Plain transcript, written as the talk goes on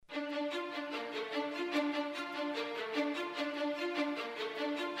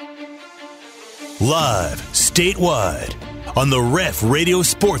Live, statewide, on the Ref Radio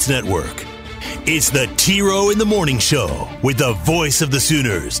Sports Network. It's the T-Row in the Morning Show with the voice of the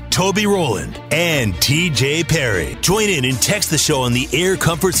Sooners, Toby Rowland and TJ Perry. Join in and text the show on the Air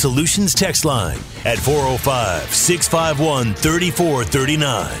Comfort Solutions text line at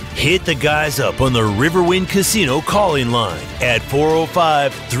 405-651-3439. Hit the guys up on the Riverwind Casino call-in line at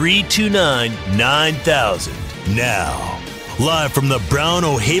 405-329-9000. Now, live from the Brown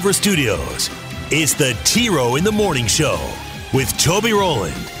O'Haver Studios, it's the T-Row in the Morning Show with Toby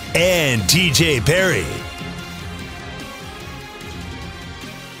Rowland and TJ Perry.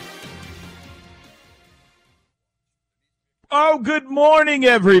 Oh, good morning,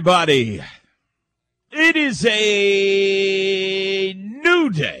 everybody. It is a new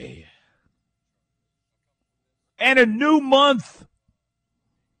day and a new month.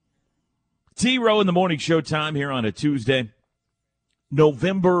 T-Row in the Morning Show time here on a Tuesday,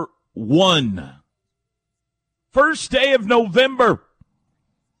 November 1. First day of November.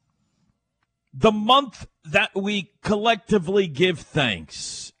 The month that we collectively give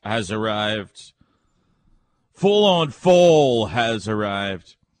thanks has arrived. Full on fall has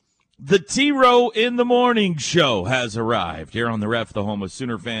arrived. The T-Row in the Morning Show has arrived here on the Ref, the home of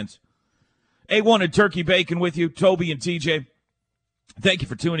Sooner fans. A1 and Turkey Bacon with you, Toby and TJ. Thank you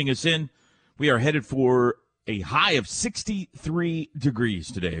for tuning us in. We are headed for a high of 63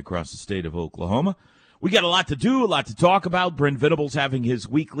 degrees today across the state of Oklahoma. We got a lot to do, a lot to talk about. Brent Venables having his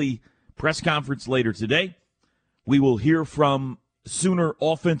weekly press conference later today. We will hear from Sooner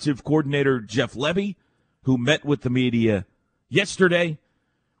offensive coordinator Jeff Lebby, who met with the media yesterday.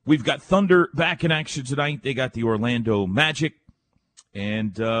 We've got Thunder back in action tonight. They got the Orlando Magic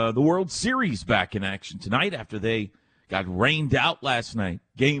and the World Series back in action tonight after they got rained out last night.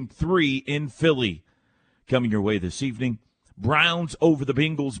 Game 3 in Philly coming your way this evening. Browns over the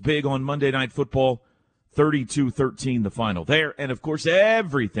Bengals big on Monday Night Football. 32-13 the final there. And, of course,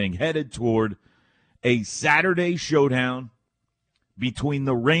 everything headed toward a Saturday showdown between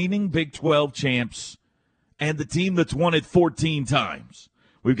the reigning Big 12 champs and the team that's won it 14 times.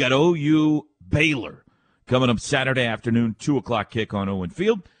 We've got OU Baylor coming up Saturday afternoon, 2 o'clock kick on Owen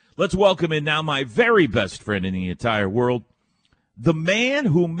Field. Let's welcome in now my very best friend in the entire world, the man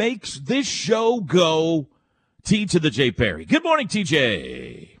who makes this show go, T to the J Perry. Good morning,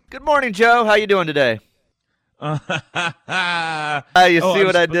 TJ. Good morning, Joe. How you doing today? You see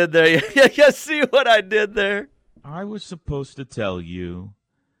what I did there? You see what I did there? I was supposed to tell you,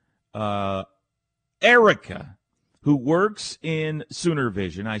 Erica, who works in Sooner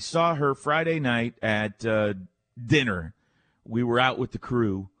Vision, I saw her Friday night at dinner. We were out with the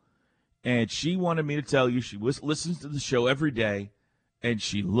crew, and she wanted me to tell you she listens to the show every day, and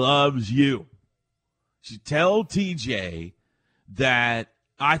she loves you. She tell TJ that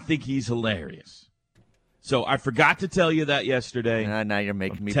I think he's hilarious. So I forgot to tell you that yesterday. Now you're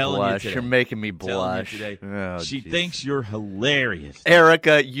making me blush. You're making me blush. She thinks you're hilarious.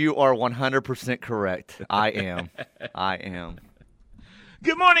 Erica, you are 100% correct. I am. I am.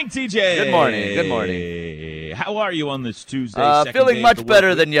 Good morning, TJ. Good morning. Good morning. How are you on this Tuesday? Feeling much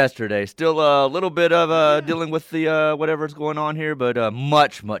better than yesterday. Still a little bit of dealing with the whatever's going on here, but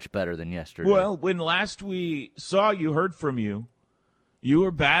much, much better than yesterday. Well, when last we saw you, heard from you, you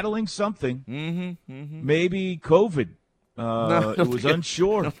were battling something. Maybe COVID. No, it was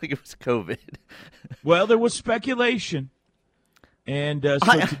unsure. I don't think it was COVID. Well, there was speculation. And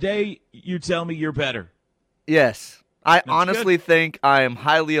so today you tell me you're better. Yes. I That's honestly good. think I am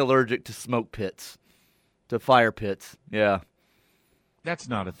highly allergic to smoke pits, to fire pits. Yeah. That's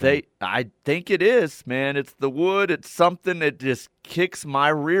not a thing. I think it is, man. It's the wood. It's something that just kicks my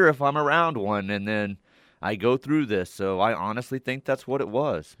rear if I'm around one, and then I go through this. So I honestly think that's what it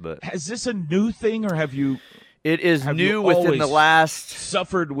was. But Is this a new thing, or have you? It is Have new you within the always last.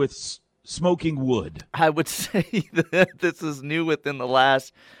 suffered with smoking wood? I would say that this is new within the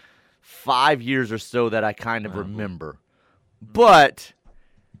last 5 years or so that I kind of remember. But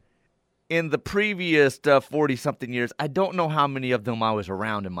in the previous 40-something years, I don't know how many of them I was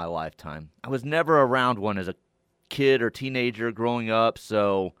around in my lifetime. I was never around one as a kid or teenager growing up,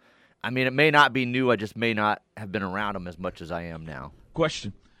 so, I mean, it may not be new. I just may not have been around them as much as I am now.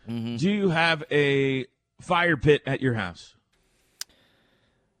 Question. Do you have a fire pit at your house?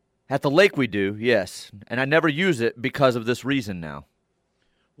 At the lake we do, yes. And I never use it because of this reason now.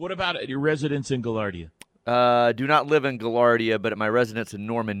 What about at your residence in Gaillardia? Do not live in Gaillardia, but at my residence in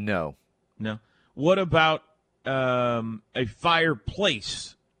Norman, no. No. What about a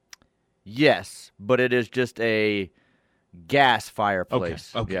fireplace? Yes, but it is just a gas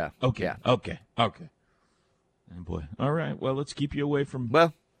fireplace. Okay. Yeah. Okay. Yeah. Okay. Oh, boy. All right. Well, let's keep you away from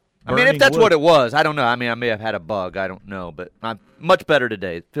Well, I mean, if that's what it was, I don't know. I mean, I may have had a bug. I don't know. But I'm much better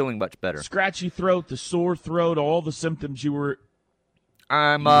today. Feeling much better. Scratchy throat, the sore throat, all the symptoms you were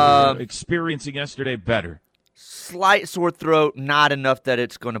experiencing yesterday better. Slight sore throat, not enough that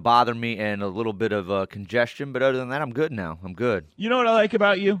it's going to bother me, and a little bit of congestion. But other than that, I'm good now. I'm good. You know what I like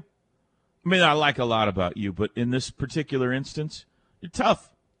about you? I mean, I like a lot about you, but in this particular instance, you're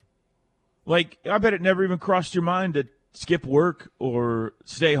tough. Like, I bet it never even crossed your mind to skip work or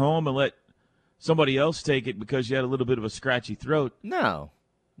stay home and let somebody else take it because you had a little bit of a scratchy throat. No.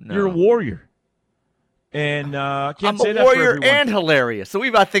 You're a warrior. And I can't I'm say a that warrior for everyone. and hilarious. So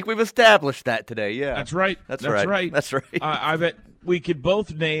I think we've established that today. Yeah, That's right. That's right. That's right. I bet we could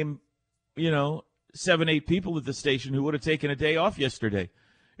both name, 7, 8 people at the station who would have taken a day off yesterday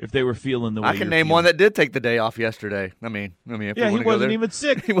if they were feeling the way I can name one that did take the day off yesterday. I mean, if yeah, he wasn't even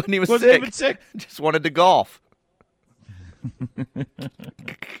sick. He wasn't even sick. Just wanted to golf.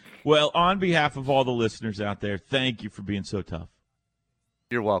 Well, on behalf of all the listeners out there, thank you for being so tough.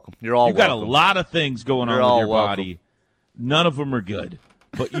 You're welcome. You're all You've welcome. got a lot of things going on with your body. None of them are good,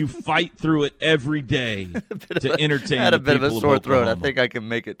 but you fight through it every day to entertain I had a the bit of a people sore throat. I Oklahoma. think I can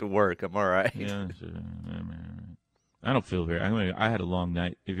make it to work. I'm all right. Yeah, sure. I don't feel very. I had a long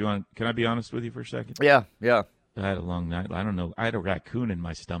night. If you want, can I be honest with you for a second? Yeah. I had a long night. I don't know. I had a raccoon in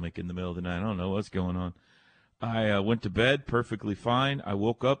my stomach in the middle of the night. I don't know what's going on. I went to bed perfectly fine. I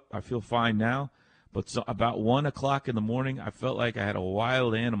woke up. I feel fine now. But about 1 o'clock in the morning, I felt like I had a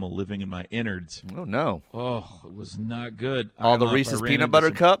wild animal living in my innards. Oh, no. Oh, it was not good. All the Reese's peanut butter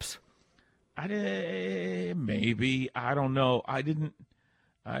cups? Maybe. I don't know. I didn't.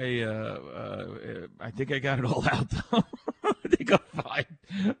 I think I got it all out, though. I think I'm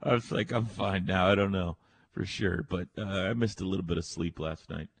fine. I was like, I'm fine now. I don't know for sure. But I missed a little bit of sleep last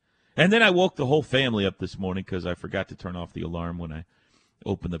night. And then I woke the whole family up this morning because I forgot to turn off the alarm when I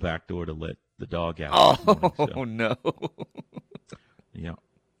opened the back door to let the dog out. Oh, no. Yeah.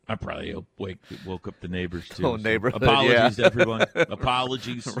 I probably woke up the neighbors, too. Oh, neighborhood, apologies to everyone.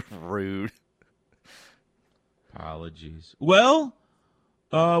 Apologies. Rude. Apologies. Well,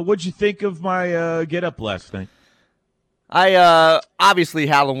 what'd you think of my get-up last night? Obviously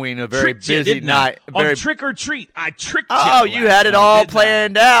Halloween, a very busy night. On Trick or Treat, I tricked you. Oh, you had it all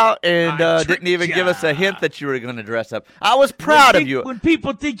planned out and didn't even give us a hint that you were going to dress up. I was proud of you. When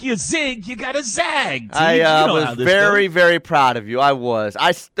people think you zig, you got to zag. I was very, very proud of you. I was.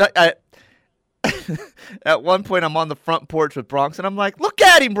 At one point, I'm on the front porch with Bronx, and I'm like, look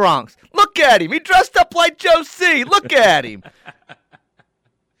at him, Bronx. Look at him. He dressed up like Joe C. Look at him.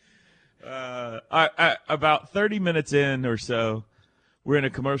 About 30 minutes in or so, we're in a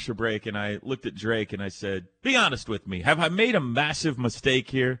commercial break, and I looked at Drake and I said, "Be honest with me. Have I made a massive mistake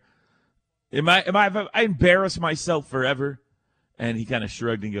here? Have I embarrassed myself forever?" And he kind of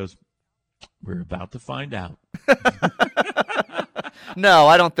shrugged and goes, "We're about to find out." No,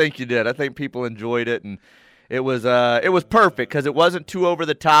 I don't think you did. I think people enjoyed it, and it was perfect because it wasn't too over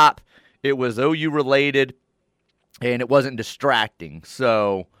the top. It was OU related, and it wasn't distracting.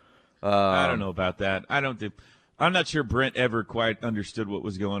 So. I don't know about that. I'm not sure Brent ever quite understood what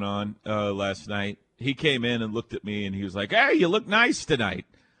was going on last night. He came in and looked at me, and he was like, "Hey, you look nice tonight."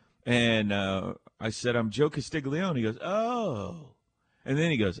 And I said, "I'm Joe Castiglione." He goes, "Oh." And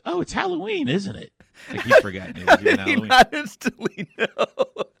then he goes, "Oh, it's Halloween, isn't it?" Like he's forgotten it was even Halloween. He not instantly know.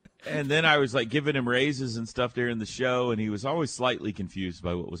 And then I was like giving him raises and stuff during the show, and he was always slightly confused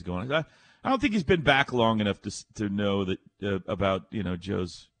by what was going on. I don't think he's been back long enough to know that about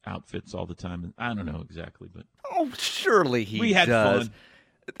Joe's outfits all the time. I don't know exactly, but surely we had does.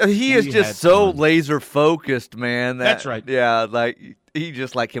 fun. He is just so laser focused, man. That's right. Yeah, like he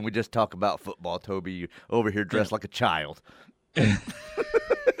just like, can we just talk about football, Toby? You over here dressed like a child.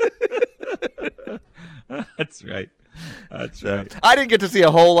 That's right. That's right. I didn't get to see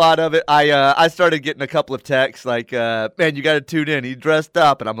a whole lot of it. I started getting a couple of texts like, "Man, you got to tune in. He dressed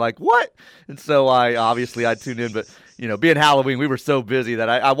up," and I'm like, "What?" And so I tuned in, but being Halloween, we were so busy that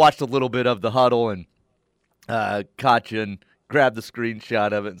I watched a little bit of the huddle and caught you and grabbed the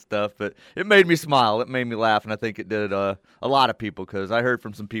screenshot of it and stuff. But it made me smile. It made me laugh, and I think it did a lot of people because I heard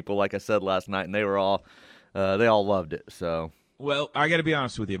from some people, like I said last night, and they all loved it. So, well, I got to be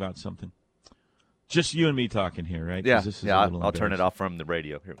honest with you about something. Just you and me talking here, right? Yeah, I'll turn it off from the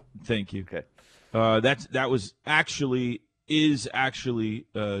radio here. Thank you. Okay. That was actually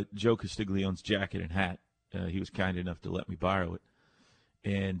Joe Castiglione's jacket and hat. He was kind enough to let me borrow it.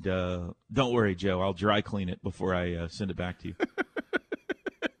 And don't worry, Joe, I'll dry clean it before I send it back to you.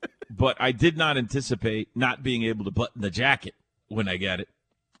 But I did not anticipate not being able to button the jacket when I got it.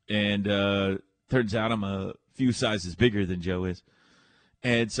 And turns out I'm a few sizes bigger than Joe is.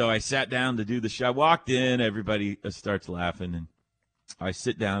 And so I sat down to do the show. I walked in, everybody starts laughing, and I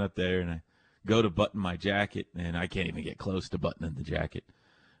sit down up there, and I go to button my jacket, and I can't even get close to buttoning the jacket.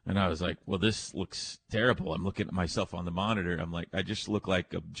 And I was like, well, this looks terrible. I'm looking at myself on the monitor. I'm like, I just look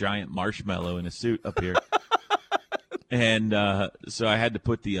like a giant marshmallow in a suit up here. And so I had to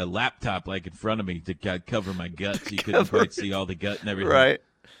put the laptop like in front of me to cover my gut so you couldn't quite see all the gut and everything. Right.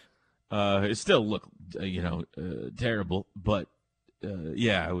 It still looked, terrible, but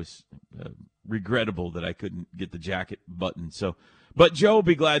yeah, it was regrettable that I couldn't get the jacket buttoned. So, but Joe will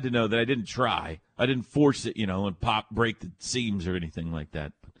be glad to know that I didn't try. I didn't force it, and break the seams or anything like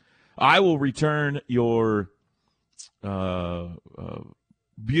that. I will return your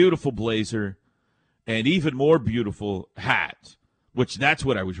beautiful blazer and even more beautiful hat, which that's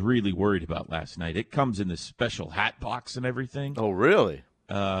what I was really worried about last night. It comes in this special hat box and everything. Oh, really?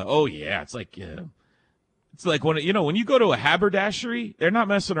 Oh yeah, it's like when when you go to a haberdashery, they're not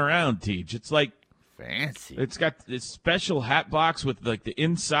messing around, Teach. It's like fancy. It's got this special hat box with like the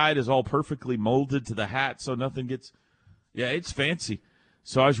inside is all perfectly molded to the hat, so nothing gets. Yeah, it's fancy.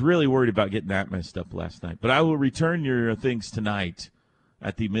 So I was really worried about getting that messed up last night. But I will return your things tonight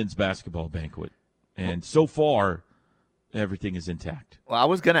at the men's basketball banquet, and so far, everything is intact. Well, I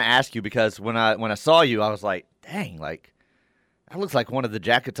was gonna ask you because when I saw you, I was like, dang, like. That looks like one of the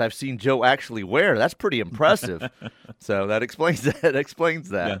jackets I've seen Joe actually wear. That's pretty impressive. So that explains that.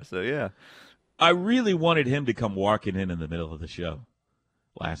 Yeah. So, yeah. I really wanted him to come walking in the middle of the show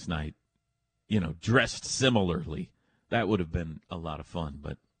last night, dressed similarly. That would have been a lot of fun,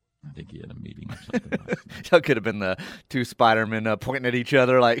 but I think he had a meeting or something last night. That could have been the two Spider-Men pointing at each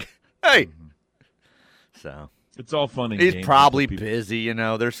other like, hey. Mm-hmm. So. It's all fun and games. He's probably busy,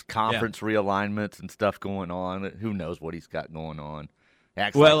 There's conference realignments and stuff going on. Who knows what he's got going on?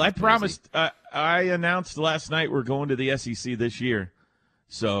 Well, I promised. I announced last night we're going to the SEC this year.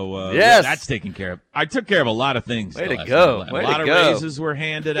 So yes. That's taken care of. I took care of a lot of things. Way to go. A lot of raises were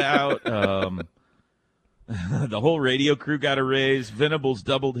handed out. The whole radio crew got a raise. Venables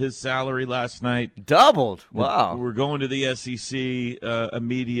doubled his salary last night. Doubled? Wow. We're going to the SEC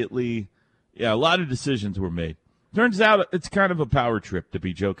immediately. Yeah, a lot of decisions were made. Turns out it's kind of a power trip to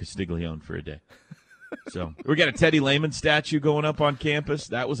be Joe Castiglione for a day. So we got a Teddy Lehman statue going up on campus.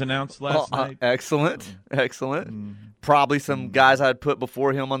 That was announced last night. Excellent. Probably some guys I'd put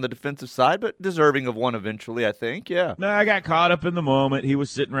before him on the defensive side, but deserving of one eventually, I think. Yeah. No, I got caught up in the moment. He was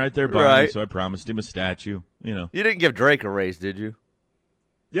sitting right there by me, so I promised him a statue. You didn't give Drake a raise, did you?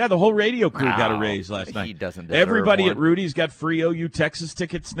 Yeah, the whole radio crew got a raise last night. He doesn't deserve Everybody one. at Rudy's got free OU Texas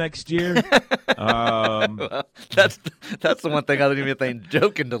tickets next year. Well, that's the one thing I don't even think Joe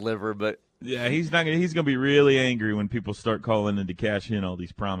can deliver. But yeah, he's gonna be really angry when people start calling in to cash in all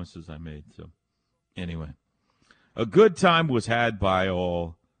these promises I made. So anyway, a good time was had by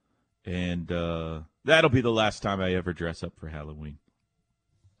all, and that'll be the last time I ever dress up for Halloween.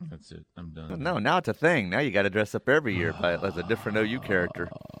 That's it. I'm done. No, now it's a thing. Now you got to dress up every year as a different OU character.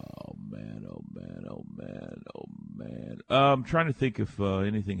 Oh, man. I'm trying to think if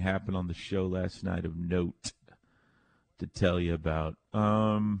anything happened on the show last night of note to tell you about.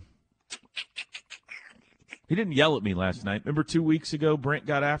 He didn't yell at me last night. Remember 2 weeks ago Brent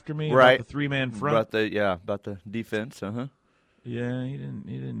got after me about the three-man front? About the defense, Yeah, he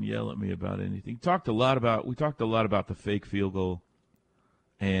didn't yell at me about anything. We talked a lot about the fake field goal.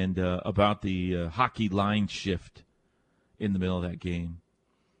 And about the hockey line shift in the middle of that game.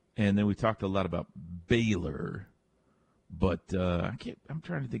 And then we talked a lot about Baylor. But I'm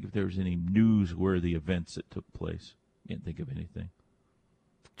trying to think if there was any newsworthy events that took place. Can't think of anything.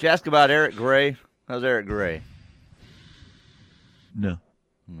 Did you ask about Eric Gray? How's Eric Gray? No.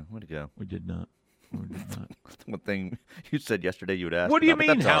 Where'd he go? We did not. One thing you said yesterday you would ask. What do you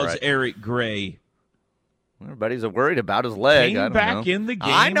mean, how's Eric Gray? Everybody's worried about his leg. Came back in the game.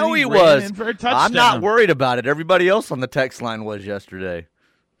 I know he was. For a touchdown. I'm not worried about it. Everybody else on the text line was yesterday.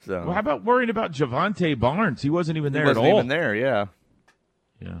 So. Well, how about worrying about Javante Barnes? He wasn't even there at all. He wasn't even there, yeah.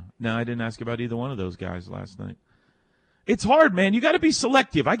 Yeah. No, I didn't ask about either one of those guys last night. It's hard, man. You got to be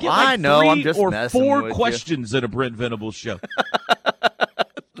selective. I get three or four questions at a Brent Venables show.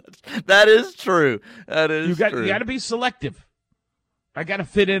 That is true. You got to be selective. I got to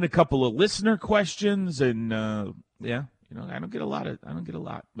fit in a couple of listener questions, and I don't get a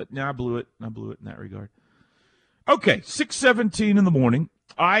lot. But now I blew it in that regard. Okay, 6:17 in the morning.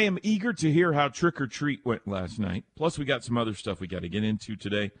 I am eager to hear how Trick or Treat went last night. Plus, we got some other stuff we got to get into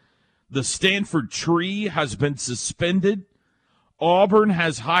today. The Stanford Tree has been suspended. Auburn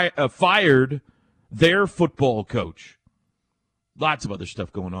has fired their football coach. Lots of other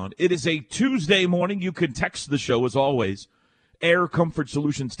stuff going on. It is a Tuesday morning. You can text the show as always. Air Comfort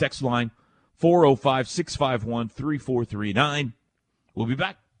Solutions text line, 405-651-3439. We'll be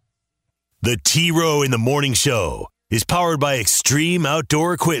back. The T-Row in the Morning Show is powered by Extreme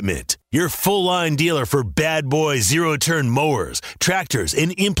Outdoor Equipment, your full-line dealer for bad boy zero-turn mowers, tractors,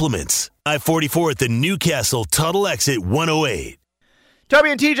 and implements. I-44 at the Newcastle Tuttle Exit 108.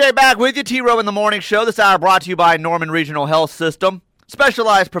 Toby and TJ back with you. T-Row in the Morning Show. This hour brought to you by Norman Regional Health System.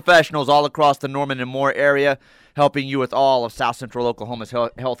 Specialized professionals all across the Norman and Moore area, helping you with all of South Central Oklahoma's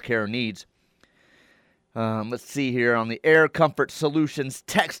healthcare needs. Let's see here on the Air Comfort Solutions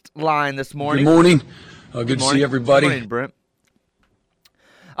text line this morning. Good morning. Good to see everybody. Good morning, Brent.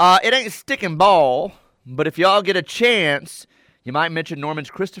 It ain't stick and ball, but if y'all get a chance, you might mention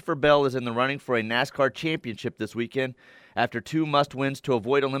Norman's Christopher Bell is in the running for a NASCAR championship this weekend after 2 must-wins to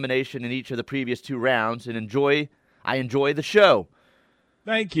avoid elimination in each of the previous 2 rounds, and I enjoy the show.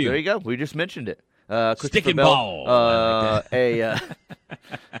 Thank you. There you go. We just mentioned it. Stick and Bell, ball. a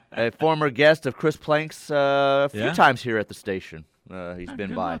former guest of Chris Plank's a few times here at the station. He's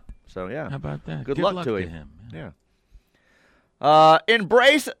been by. Luck. So, yeah. How about that? Good luck to him. Yeah.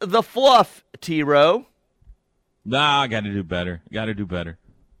 Embrace the fluff, T-Row. Nah, I got to do better.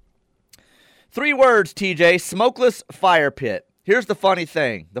 3 words, TJ. Smokeless fire pit. Here's the funny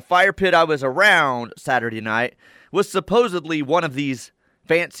thing. The fire pit I was around Saturday night was supposedly one of these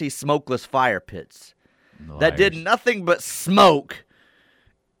fancy smokeless fire pits that did nothing but smoke.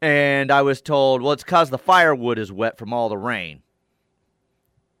 And I was told, well, it's because the firewood is wet from all the rain.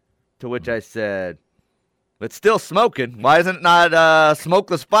 To which I said, it's still smoking. Why isn't it not a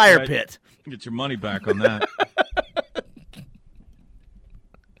smokeless fire pit? Get your money back on that.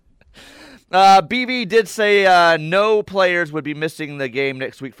 BB did say no players would be missing the game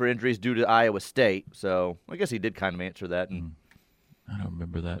next week for injuries due to Iowa State. So I guess he did kind of answer that. And I don't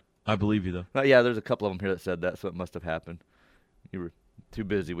remember that. I believe you, though. Yeah, there's a couple of them here that said that, so it must have happened. You were too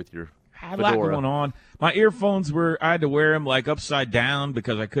busy with your I had a lot going on. My earphones I had to wear them like upside down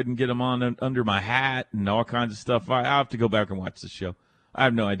because I couldn't get them on under my hat and all kinds of stuff. I'll have to go back and watch the show. I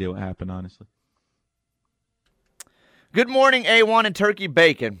have no idea what happened, honestly. Good morning, A1 and Turkey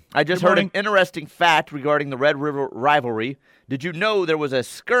Bacon. I just heard an interesting fact regarding the Red River rivalry. Did you know there was a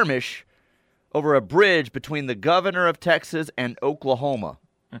skirmish over a bridge between the governor of Texas and Oklahoma?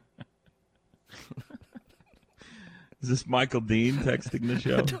 Is this Michael Dean texting the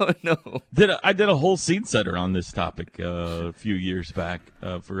show? I don't know. I did a whole scene setter on this topic a few years back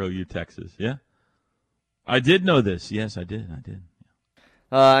for OU Texas. Yeah, I did know this. Yes, I did.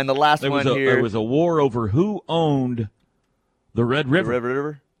 And the last one here. There was a war over who owned the Red River. The Red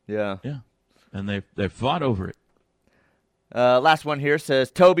River? Yeah. Yeah, and they fought over it. Last one here says,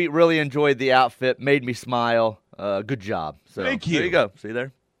 Toby really enjoyed the outfit, made me smile. Good job. So, thank you. There you go. See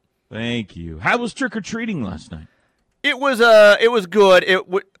there? Thank you. How was trick-or-treating last night? It was good. It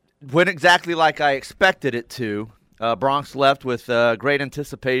went exactly like I expected it to. Bronx left with great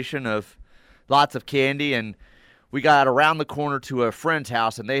anticipation of lots of candy, and we got around the corner to a friend's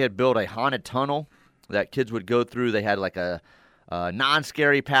house, and they had built a haunted tunnel that kids would go through. They had like a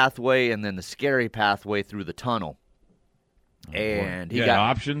non-scary pathway and then the scary pathway through the tunnel. And he got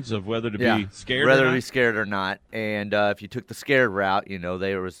options of whether to be scared whether or not? to be scared or not. And if you took the scared route,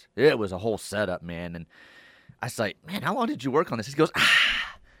 it was a whole setup, man. And I was like, man, how long did you work on this? He goes,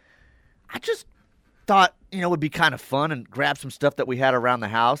 I just thought, it would be kind of fun and grab some stuff that we had around the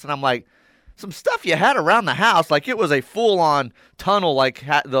house. And I'm like, some stuff you had around the house? Like it was a full-on tunnel, like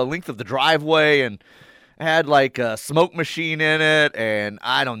the length of the driveway, and had like a smoke machine in it, and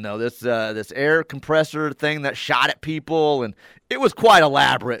I don't know, this air compressor thing that shot at people, and it was quite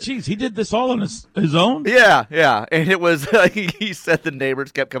elaborate. Jeez, he did this all on his own? Yeah, and it was, he said the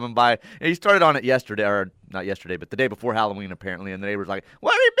neighbors kept coming by, and he started on it yesterday, or not yesterday, but the day before Halloween apparently, and the neighbors like,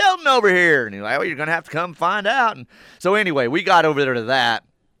 what are you building over here? And he's like, well, you're going to have to come find out. And so anyway, we got over there to that,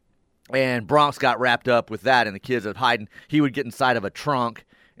 and Bronx got wrapped up with that, and the kids are hiding. He would get inside of a trunk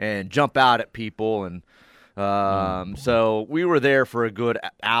and jump out at people, and so we were there for a good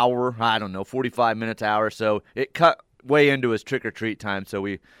hour, 45 minutes, hour. So it cut way into his trick-or-treat time. So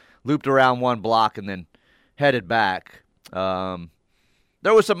we looped around one block and then headed back. There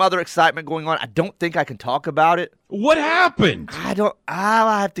was some other excitement going on. I don't think I can talk about it. What happened? I'll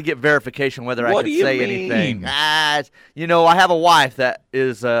have to get verification whether I can say anything. What do you mean? I have a wife that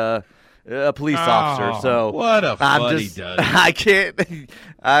is a police officer. So what a funny does. I can't,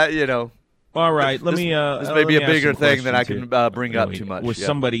 All right, let me. This may be a bigger thing than I can bring up too much. Was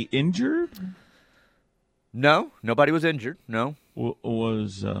somebody injured? No, nobody was injured. No.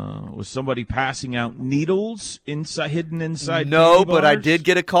 Was somebody passing out needles hidden inside? No, but I did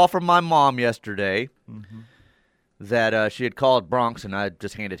get a call from my mom yesterday that she had called Bronx, and I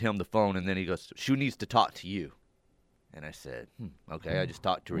just handed him the phone, and then he goes, "She needs to talk to you." And I said, okay, I just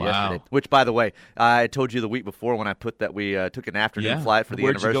talked to her yesterday. Which, by the way, I told you the week before when I put that we took an afternoon flight for the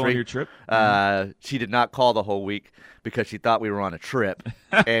anniversary. Where'd you go on your trip? She did not call the whole week because she thought we were on a trip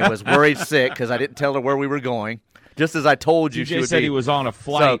and was worried sick because I didn't tell her where we were going. Just as I told you, she would said he was on a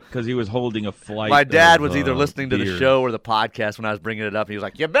flight because he was holding a flight. My dad was either listening to the show or the podcast when I was bringing it up. He was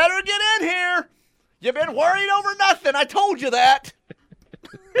like, "You better get in here. You've been worried over nothing. I told you that."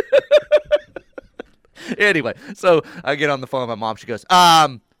 Anyway, so I get on the phone with my mom. She goes,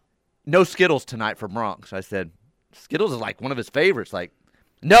 "No Skittles tonight for Bronx." I said, "Skittles is like one of his favorites." Like,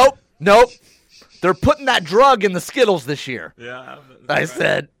 nope. They're putting that drug in the Skittles this year. Yeah. I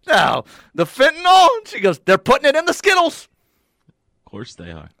said, "No, the fentanyl." She goes, "They're putting it in the Skittles." Of course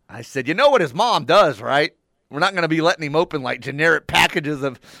they are. I said, "You know what his mom does, right? We're not going to be letting him open like generic packages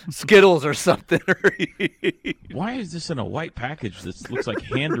of Skittles or something." Why is this in a white package that looks like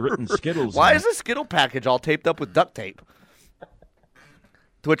handwritten Skittles? Why is the Skittle package all taped up with duct tape?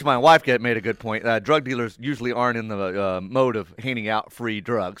 To which my wife made a good point. Drug dealers usually aren't in the mode of handing out free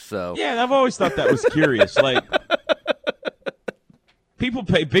drugs. So yeah, I've always thought that was curious. Like, people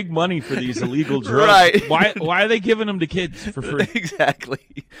pay big money for these illegal drugs. Right. Why are they giving them to kids for free? Exactly.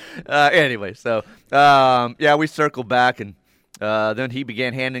 Anyway, so we circled back, and then he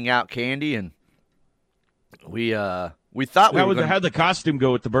began handing out candy, and we thought how'd the costume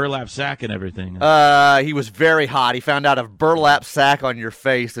go with the burlap sack and everything? He was very hot. He found out a burlap sack on your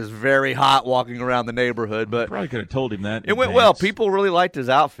face is very hot walking around the neighborhood. But probably could have told him that. It went well. People really liked his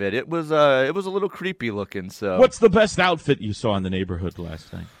outfit. It was a little creepy looking. So, what's the best outfit you saw in the neighborhood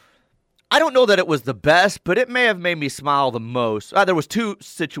last night? I don't know that it was the best, but it may have made me smile the most. There was two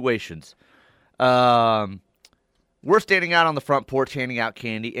situations. We're standing out on the front porch handing out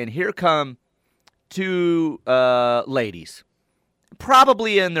candy, and here come two ladies,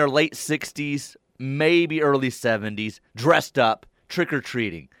 probably in their late 60s, maybe early 70s, dressed up,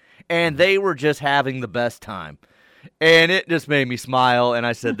 trick-or-treating. And they were just having the best time. And it just made me smile, and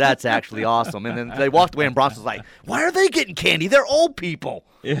I said, "That's actually awesome." And then they walked away, and Bronx was like, "Why are they getting candy? They're old people."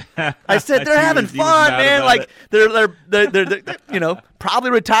 Yeah. I said, "They're having fun, man. Like they're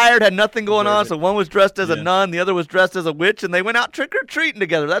probably retired, had nothing going on. So one was dressed as a nun, the other was dressed as a witch, and they went out trick-or-treating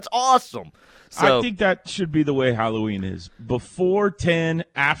together. That's awesome." So, I think that should be the way Halloween is. Before 10,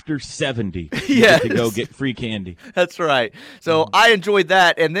 after 70, yes. To go get free candy. That's right. So I enjoyed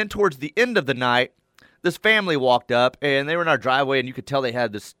that. And then towards the end of the night, this family walked up, and they were in our driveway, and you could tell they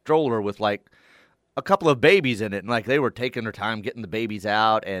had this stroller with, like, a couple of babies in it. And, like, they were taking their time getting the babies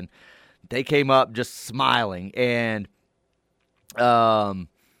out, and they came up just smiling. And Bronx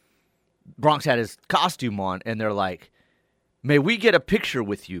had his costume on, and they're like, "May we get a picture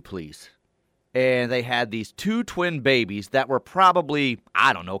with you, please?" And they had these two twin babies that were probably,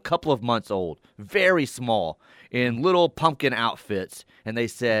 I don't know, a couple of months old, very small, in little pumpkin outfits. And they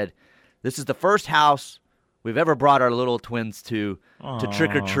said, "This is the first house we've ever brought our little twins to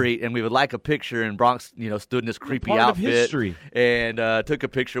trick-or-treat, and we would like a picture." And Bronx, stood in this creepy outfit and took a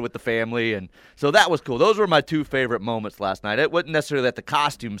picture with the family. And so that was cool. Those were my two favorite moments last night. It wasn't necessarily that the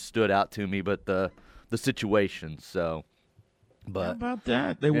costume stood out to me, but the situation. So... But how about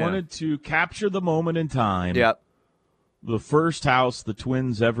that? They wanted to capture the moment in time. Yep. The first house the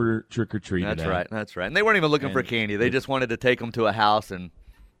twins ever trick-or-treated That's at. right. That's right. And they weren't even looking for candy. They just wanted to take them to a house and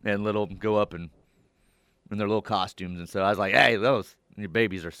let them go up and in their little costumes. And so I was like, "Hey, your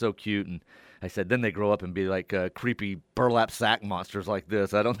babies are so cute." And I said, then they grow up and be like creepy burlap sack monsters like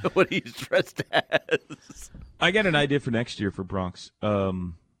this. I don't know what he's dressed as. I got an idea for next year for Bronx.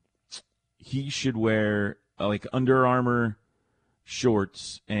 He should wear like Under Armour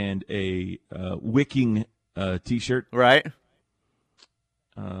shorts and a wicking T-shirt. Right.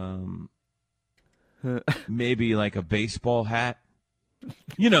 Maybe like a baseball hat.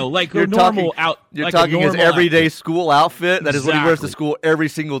 Like you're a normal out. You're like talking his everyday school outfit. That is what he wears to Exactly. school every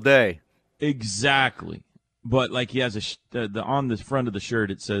single day. Exactly. But like he has on the front of the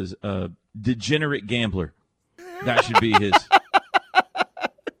shirt it says "degenerate gambler." That should be his.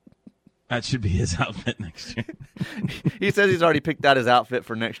 That should be his outfit next year. He says he's already picked out his outfit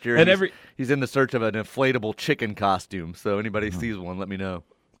for next year. And he's in the search of an inflatable chicken costume. So anybody sees one, let me know.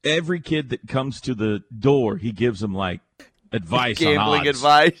 Every kid that comes to the door, he gives them like advice Gambling on odds.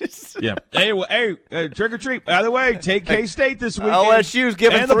 advice. Yeah. Hey, trick or treat. By the way, take K-State this weekend. LSU's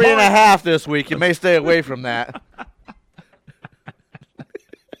giving And 3.5 this week. You may stay away from that.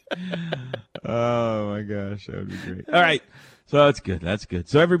 Oh my gosh, that would be great. All right. So that's good. That's good.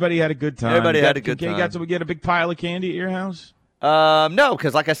 So everybody had a good time. Everybody had a good time. We get a big pile of candy at your house? No,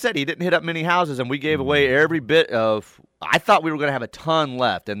 because like I said, he didn't hit up many houses, and we gave away every bit of. I thought we were going to have a ton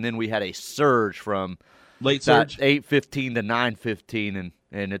left, and then we had a surge from late surge 8:15 to 9:15,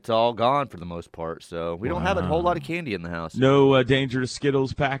 and it's all gone for the most part. So we don't have a whole lot of candy in the house. No dangerous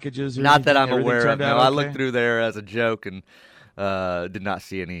Skittles packages. Or not that I'm anything? aware of. No, okay? I looked through there as a joke and did not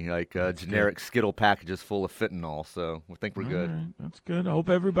see any generic Skittle packages full of fentanyl. So I think we're good. All right, that's good. I hope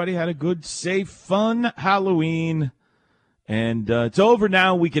everybody had a good, safe, fun Halloween. And it's over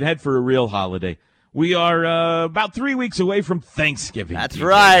now. We can head for a real holiday. We are about 3 weeks away from Thanksgiving. That's TJ.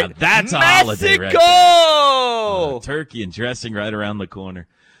 right. Now, that's Mexico! a holiday right there. Turkey and dressing right around the corner.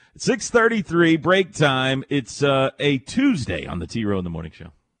 6:33, break time. It's a Tuesday on the T-Row in the Morning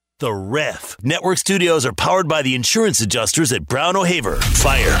Show. The Ref. Network studios are powered by the insurance adjusters at Brown O'Haver.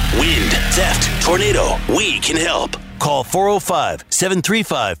 Fire, wind, theft, tornado. We can help. Call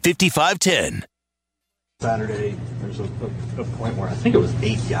 405-735-5510. Saturday, there's a point where I think it was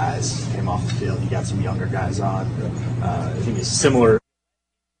 8 guys came off the field. You got some younger guys on. I think it's similar.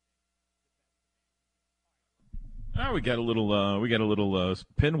 Oh, we got a little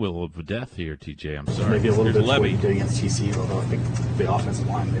pinwheel of death here, TJ. I'm sorry. Maybe a little bit Levy. what you did against TCU, although I think the offensive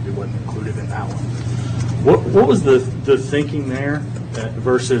line maybe wasn't included in that one. What was the thinking there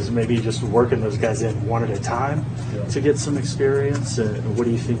versus maybe just working those guys in one at a time to get some experience? What do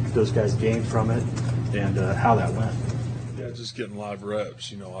you think those guys gained from it, and how that went? Yeah, just getting live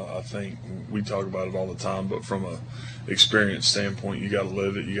reps. I think we talk about it all the time, but from a experience standpoint, you got to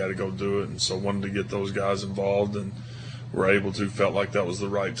live it, you got to go do it. And so wanted to get those guys involved, and were able to. Felt like that was the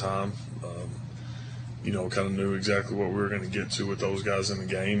right time. Kind of knew exactly what we were going to get to with those guys in the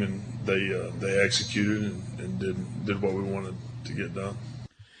game, and they executed and did what we wanted to get done.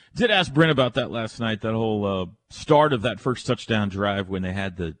 Did ask Brent about that last night, that whole start of that first touchdown drive when they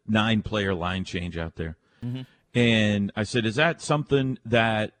had the 9-player line change out there. Mm-hmm. And I said, is that something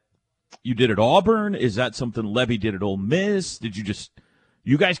that you did at Auburn? Is that something Levy did at Ole Miss? Did you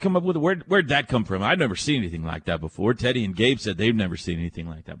guys come up with it? Where'd that come from? I'd never seen anything like that before. Teddy and Gabe said they've never seen anything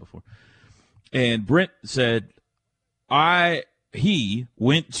like that before. And Brent said, he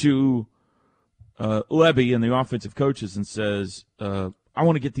went to Levy and the offensive coaches and says, I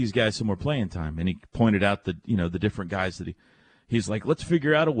want to get these guys some more playing time. And he pointed out the different guys that he's like, let's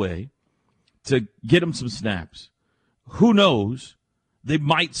figure out a way to get them some snaps. Who knows? They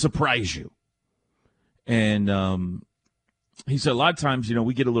might surprise you. And he said a lot of times,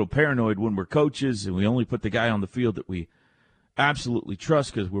 we get a little paranoid when we're coaches and we only put the guy on the field that we absolutely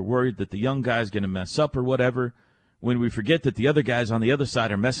trust because we're worried that the young guy's going to mess up or whatever, when we forget that the other guys on the other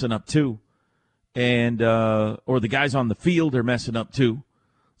side are messing up too, and or the guys on the field are messing up too.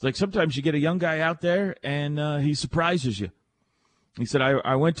 It's like sometimes you get a young guy out there and he surprises you. He said,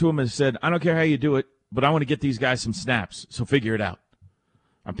 I went to him and said, I don't care how you do it, but I want to get these guys some snaps, so figure it out.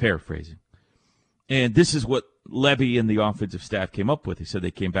 I'm paraphrasing. And this is what Levy and the offensive staff came up with. He said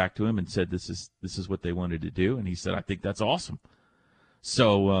they came back to him and said this is what they wanted to do, and he said, I think that's awesome.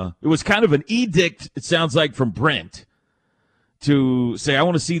 So it was kind of an edict, it sounds like, from Brent to say, I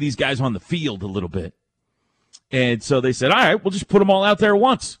want to see these guys on the field a little bit. And so they said, all right, we'll just put them all out there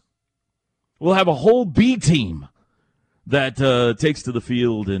once. We'll have a whole B team that takes to the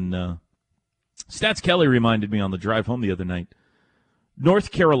field. And Stats Kelly reminded me on the drive home the other night,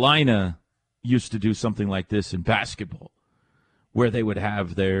 North Carolina used to do something like this in basketball, where they would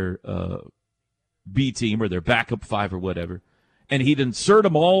have their B team or their backup 5 or whatever, and he'd insert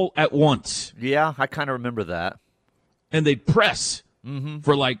them all at once. Yeah, I kind of remember that. And they'd press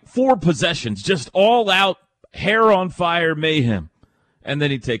for like 4 possessions, just all out, hair on fire mayhem. And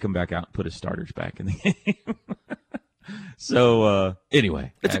then he'd take them back out and put his starters back in the game. So,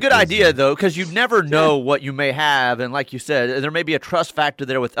 anyway. It's a good idea, though, because you never know what you may have. And like you said, there may be a trust factor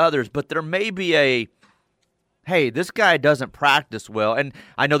there with others, but there may be hey, this guy doesn't practice well. And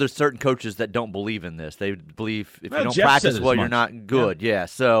I know there's certain coaches that don't believe in this. They believe if you don't practice well, you're not good. Yeah.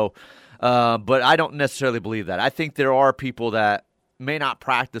 So, but I don't necessarily believe that. I think there are people that may not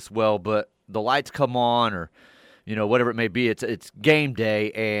practice well, but the lights come on or, whatever it may be. It's game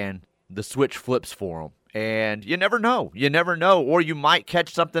day and the switch flips for them. And you never know. You never know. Or you might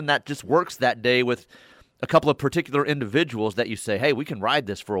catch something that just works that day with a couple of particular individuals that you say, hey, we can ride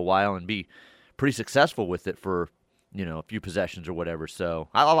this for a while and be pretty successful with it for, a few possessions or whatever. So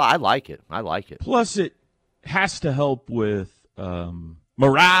I like it. I like it. Plus, it has to help with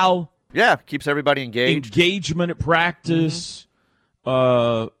morale. Yeah, keeps everybody engaged. Engagement at practice.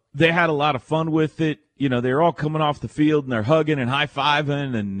 Mm-hmm. They had a lot of fun with it. They're all coming off the field and they're hugging and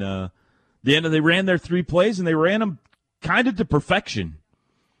high-fiving and they ran their 3 plays, and they ran them kind of to perfection.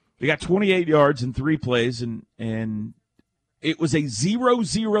 They got 28 yards in 3 plays, and It was a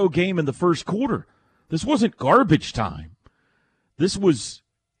 0-0 game in the first quarter. This wasn't garbage time. This was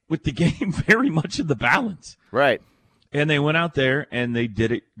with the game very much in the balance. Right. And they went out there, and they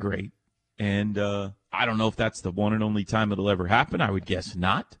did it great. And I don't know if that's the one and only time it'll ever happen. I would guess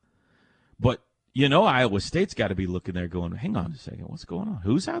not. But, Iowa State's got to be looking there going, hang on a second, what's going on?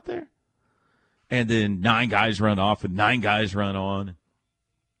 Who's out there? And then 9 guys run off and 9 guys run on.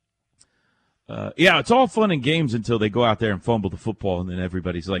 It's all fun and games until they go out there and fumble the football, and then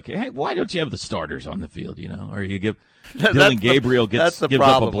everybody's like, hey, why don't you have the starters on the field, Or you give Dylan Gabriel gives up a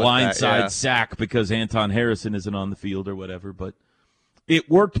blindside sack because Anton Harrison isn't on the field or whatever. But it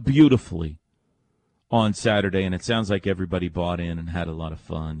worked beautifully on Saturday, and it sounds like everybody bought in and had a lot of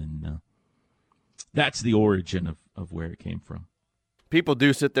fun. And that's the origin of where it came from. People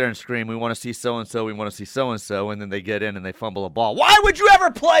do sit there and scream, we want to see so-and-so, we want to see so-and-so, and then they get in and they fumble a ball. Why would you ever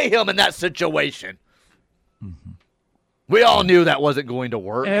play him in that situation? Mm-hmm. We all knew that wasn't going to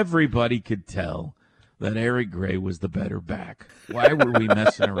work. Everybody could tell that Eric Gray was the better back. Why were we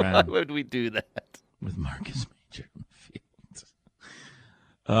messing around? Why would we do that? With Marcus Major on the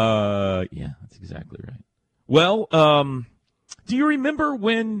field. Yeah, that's exactly right. Well, do you remember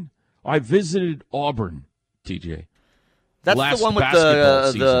when I visited Auburn, TJ? That's the one with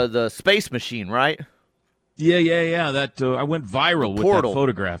the space machine, right? Yeah. That I went viral with that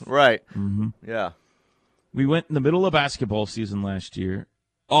photograph. Right. Mm-hmm. Yeah. We went in the middle of basketball season last year.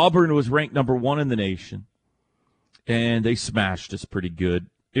 Auburn was ranked number 1 in the nation, and they smashed us pretty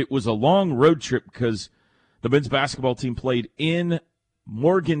good. It was a long road trip because the men's basketball team played in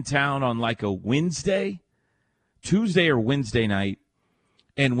Morgantown on like a Tuesday or Wednesday night,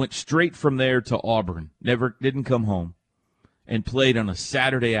 and went straight from there to Auburn. Didn't come home. And played on a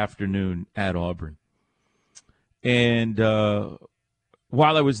Saturday afternoon at Auburn. And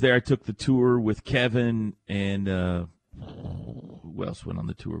while I was there, I took the tour with Kevin and who else went on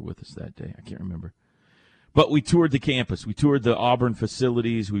the tour with us that day? I can't remember. But we toured the campus. We toured the Auburn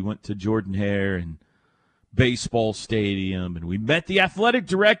facilities. We went to Jordan-Hare and baseball stadium. And we met the athletic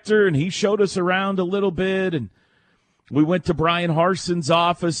director, and he showed us around a little bit. And we went to Brian Harson's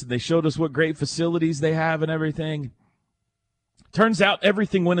office, and they showed us what great facilities they have and everything. Turns out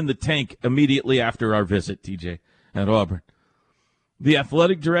everything went in the tank immediately after our visit, TJ, at Auburn. The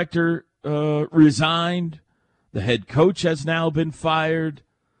athletic director resigned. The head coach has now been fired.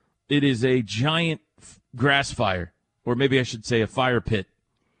 It is a giant grass fire, or maybe I should say a fire pit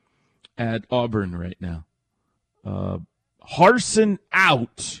at Auburn right now. Harsin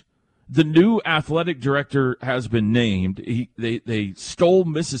out. The new athletic director has been named. They stole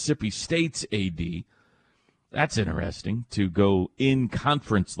Mississippi State's AD. That's interesting to go in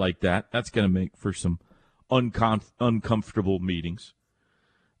conference like that. That's going to make for some uncomfortable meetings.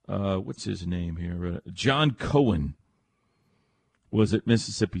 What's his name here? John Cohen was at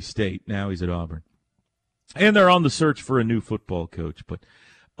Mississippi State. Now he's at Auburn. And they're on the search for a new football coach. But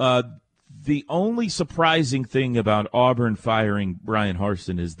the only surprising thing about Auburn firing Brian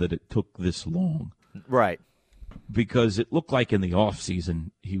Harsin is that it took this long. Right. Because it looked like in the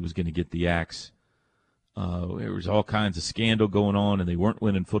offseason he was going to get the axe. There was all kinds of scandal going on, and they weren't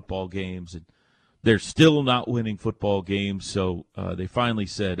winning football games, and they're still not winning football games. So they finally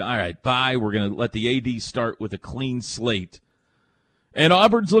said, all right, bye. We're going to let the AD start with a clean slate. And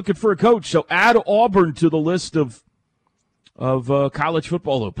Auburn's looking for a coach. So add Auburn to the list of college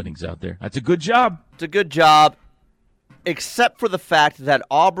football openings out there. That's a good job. It's a good job, except for the fact that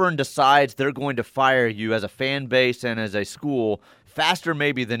Auburn decides they're going to fire you as a fan base and as a school faster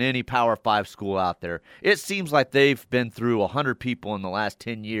maybe than any Power 5 school out there. It seems like they've been through 100 people in the last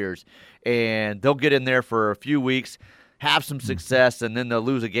 10 years, and they'll get in there for a few weeks, have some success, and then they'll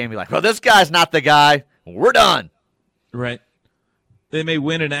lose a game and be like, well, this guy's not the guy. We're done. Right. They may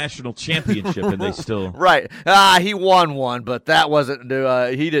win a national championship, and they still... Right. He won one, but that wasn't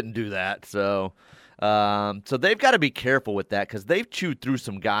he didn't do that. So they've got to be careful with that because they've chewed through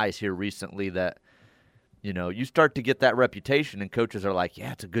some guys here recently that, you start to get that reputation, and coaches are like,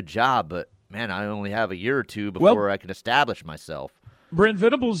 yeah, it's a good job, but, man, I only have a year or two before I can establish myself. Brent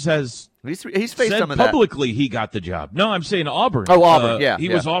Venables has he's faced said some of publicly that. He got the job. No, I'm saying Auburn. Oh, Auburn, yeah. He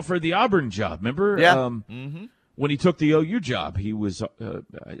was offered the Auburn job, remember? Yeah. When he took the OU job, he was,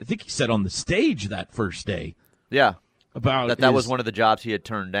 I think he said on the stage that first day. Yeah. About that was one of the jobs he had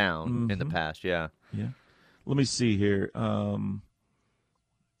turned down in the past, yeah. Yeah. Let me see here.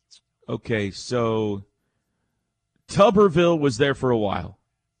 Okay, so Tuberville was there for a while,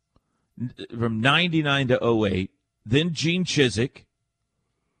 from 99 to 08. Then Gene Chizik.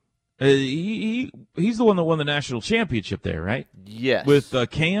 He's the one that won the national championship there, right? Yes. With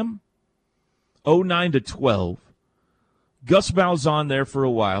Cam, 09 to 12. Gus Malzahn there for a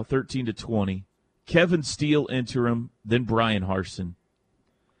while, 13-20. Kevin Steele interim, then Brian Harsin.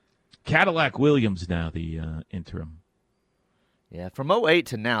 Cadillac Williams now the interim. Yeah, from 08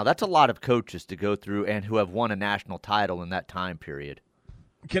 to now, that's a lot of coaches to go through and who have won a national title in that time period.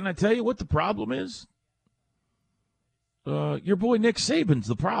 Can I tell you what the problem is? Your boy Nick Saban's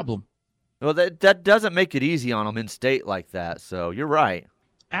the problem. Well, that doesn't make it easy on them in state like that, so you're right.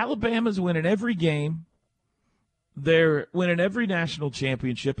 Alabama's winning every game. They're winning every national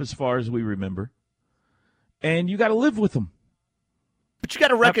championship as far as we remember. And you got to live with them. But you got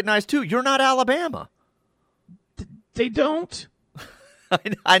to recognize, too, you're not Alabama. They don't.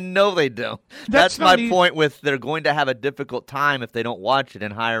 I know they don't. That's my point with they're going to have a difficult time if they don't watch it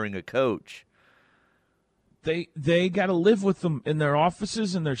in hiring a coach. They got to live with them in their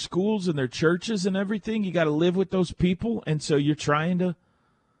offices and their schools and their churches and everything. You got to live with those people, and so you're trying to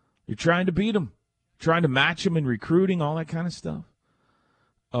beat them, trying to match them in recruiting, all that kind of stuff.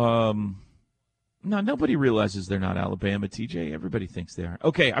 No, nobody realizes they're not Alabama, TJ. Everybody thinks they are.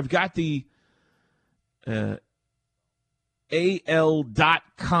 Okay, I've got the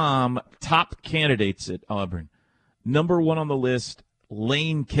AL.com top candidates at Auburn. Number 1 on the list,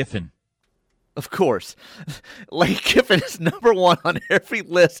 Lane Kiffin. Of course. Lane Kiffin is number 1 on every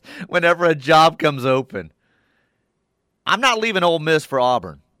list whenever a job comes open. I'm not leaving Ole Miss for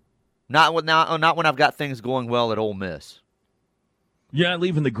Auburn. Not when I've got things going well at Ole Miss. You're not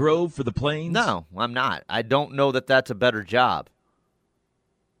leaving the Grove for the Plains? No, I'm not. I don't know that that's a better job.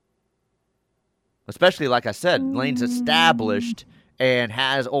 Especially, like I said, Lane's established and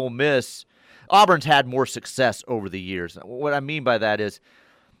has Ole Miss. Auburn's had more success over the years. What I mean by that is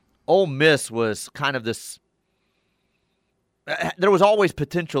Ole Miss was kind of this – there was always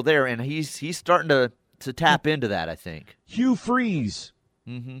potential there, and he's starting to tap into that, I think. Hugh Freeze.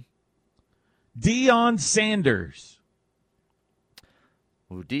 Mm-hmm. Deion Sanders.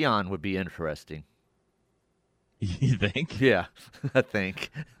 Ooh, Deion would be interesting. You think? Yeah, I think.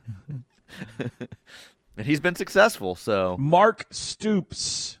 And he's been successful, so. Mark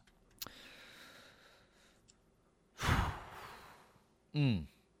Stoops.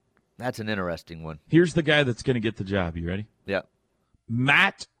 That's an interesting one. Here's the guy that's going to get the job. You ready? Yeah.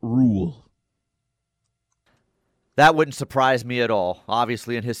 Matt Rule. That wouldn't surprise me at all.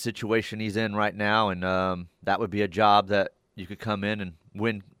 Obviously, in his situation he's in right now, and that would be a job that you could come in and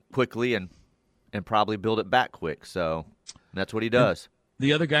win quickly and probably build it back quick. So that's what he does.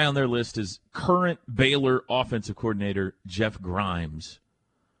 The other guy on their list is current Baylor offensive coordinator Jeff Grimes,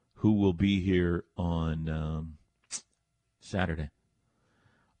 who will be here on Saturday.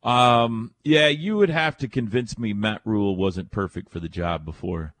 Yeah, you would have to convince me Matt Rule wasn't perfect for the job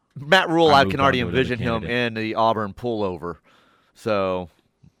before. Matt Rule, I can already envision him in the Auburn pullover. So,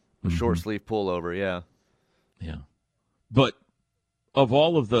 short sleeve pullover, yeah. Yeah. But of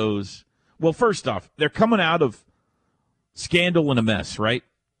all of those, well, first off, they're coming out of scandal and a mess, right?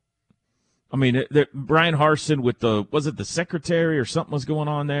 I mean, Brian Harsin with was it the secretary or something was going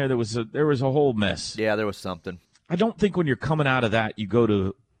on there? There was a whole mess. Yeah, there was something. I don't think when you're coming out of that, you go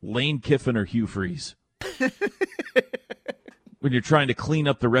to Lane Kiffin or Hugh Freeze. When you're trying to clean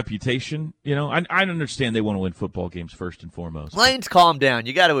up the reputation, you know, I understand they want to win football games first and foremost. Lane's calmed down.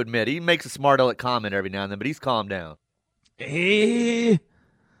 You got to admit, he makes a smart aleck comment every now and then, but he's calmed down. But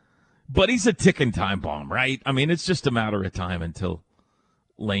he's a ticking time bomb, right? I mean, it's just a matter of time until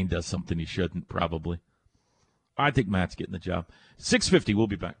Lane does something he shouldn't, probably. I think Matt's getting the job. 6:50, we'll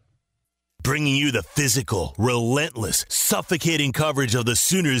be back. Bringing you the physical, relentless, suffocating coverage of the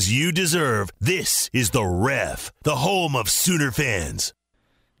Sooners you deserve. This is The Ref, the home of Sooner fans.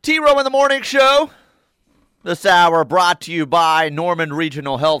 T-Row in the Morning Show. This hour brought to you by Norman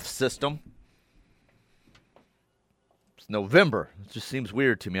Regional Health System. It's November. It just seems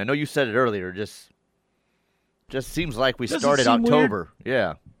weird to me. I know you said it earlier. Just seems like we started October. Weird?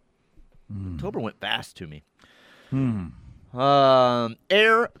 Yeah. October went fast to me.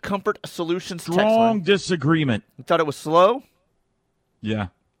 Air Comfort Solutions. Strong disagreement. You thought it was slow? Yeah.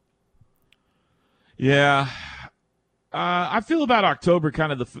 Yeah. I feel about October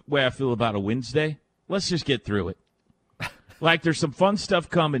kind of the way I feel about a Wednesday. Let's just get through it. Like, there's some fun stuff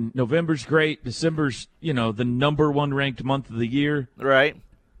coming. November's great. December's, the number 1 ranked month of the year. Right.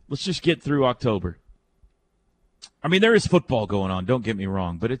 Let's just get through October. I mean, there is football going on, don't get me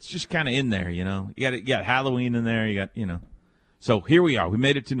wrong, but it's just kind of in there, You got Halloween in there, you got. So here we are. We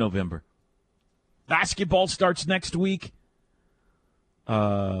made it to November. Basketball starts next week.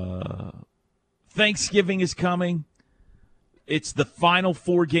 Thanksgiving is coming. It's the final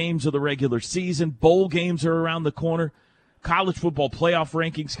 4 games of the regular season. Bowl games are around the corner. College football playoff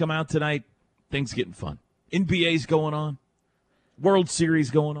rankings come out tonight. Things getting fun. NBA's going on. World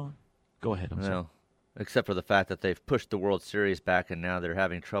Series going on. Go ahead. I'm sorry. Well, except for the fact that they've pushed the World Series back, and now they're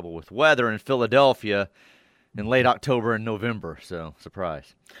having trouble with weather in Philadelphia in late October and November. So,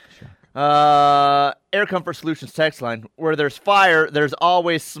 surprise. Air Comfort Solutions text line, where there's fire, there's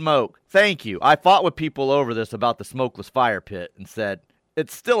always smoke. Thank you. I fought with people over this about the smokeless fire pit and said,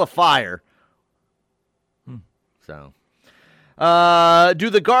 it's still a fire. So, do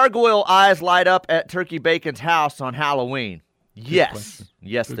the gargoyle eyes light up at Turkey Bacon's house on Halloween? Yes.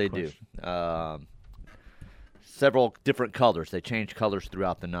 Yes, they do. Several different colors. They change colors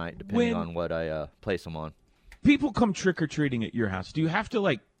throughout the night depending on what I place them on. People come trick-or-treating at your house. Do you have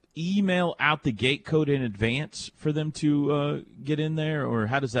to, email out the gate code in advance for them to get in there, or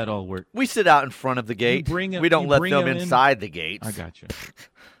how does that all work? We sit out in front of the gate. We don't let them inside the gates. I got you.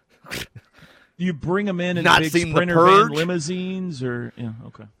 You bring them in Not big seen Sprinter the Purge? van limousines, or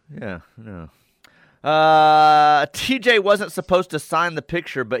okay. Yeah, no. TJ wasn't supposed to sign the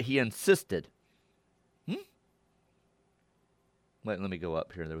picture, but he insisted. Wait, let me go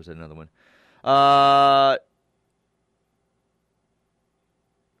up here. There was another one.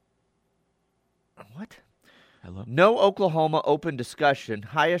 What? Hello? No Oklahoma open discussion.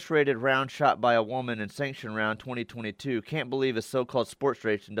 Highest rated round shot by a woman in sanction round 2022. Can't believe a so-called sports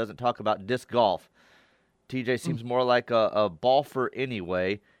station doesn't talk about disc golf. TJ seems more like a golfer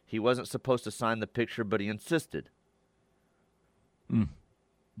anyway. He wasn't supposed to sign the picture, but he insisted.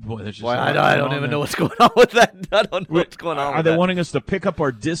 Boy, there's just I don't even know what's going on with that. I don't know what's going on Are with they that. wanting us to pick up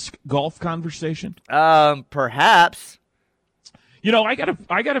our disc golf conversation? Perhaps. You know, I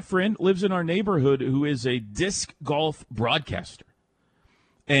got a friend lives in our neighborhood who is a disc golf broadcaster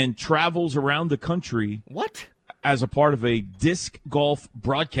and travels around the country. What? As a part of a disc golf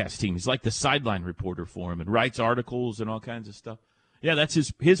broadcast team. He's like the sideline reporter for him and writes articles and all kinds of stuff. Yeah, that's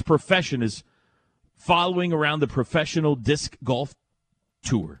his profession is following around the professional disc golf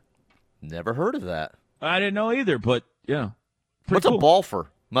tour. Never heard of that. I didn't know either, but yeah. What's cool. a golfer?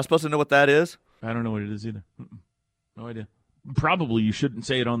 Am I supposed to know what that is? I don't know what it is either. No idea. Probably you shouldn't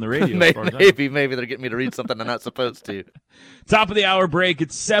say it on the radio. maybe they're getting me to read something I'm not supposed to. Top of the hour break.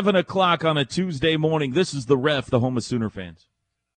 It's 7 o'clock on a Tuesday morning. This is The Ref, the home of Sooner fans.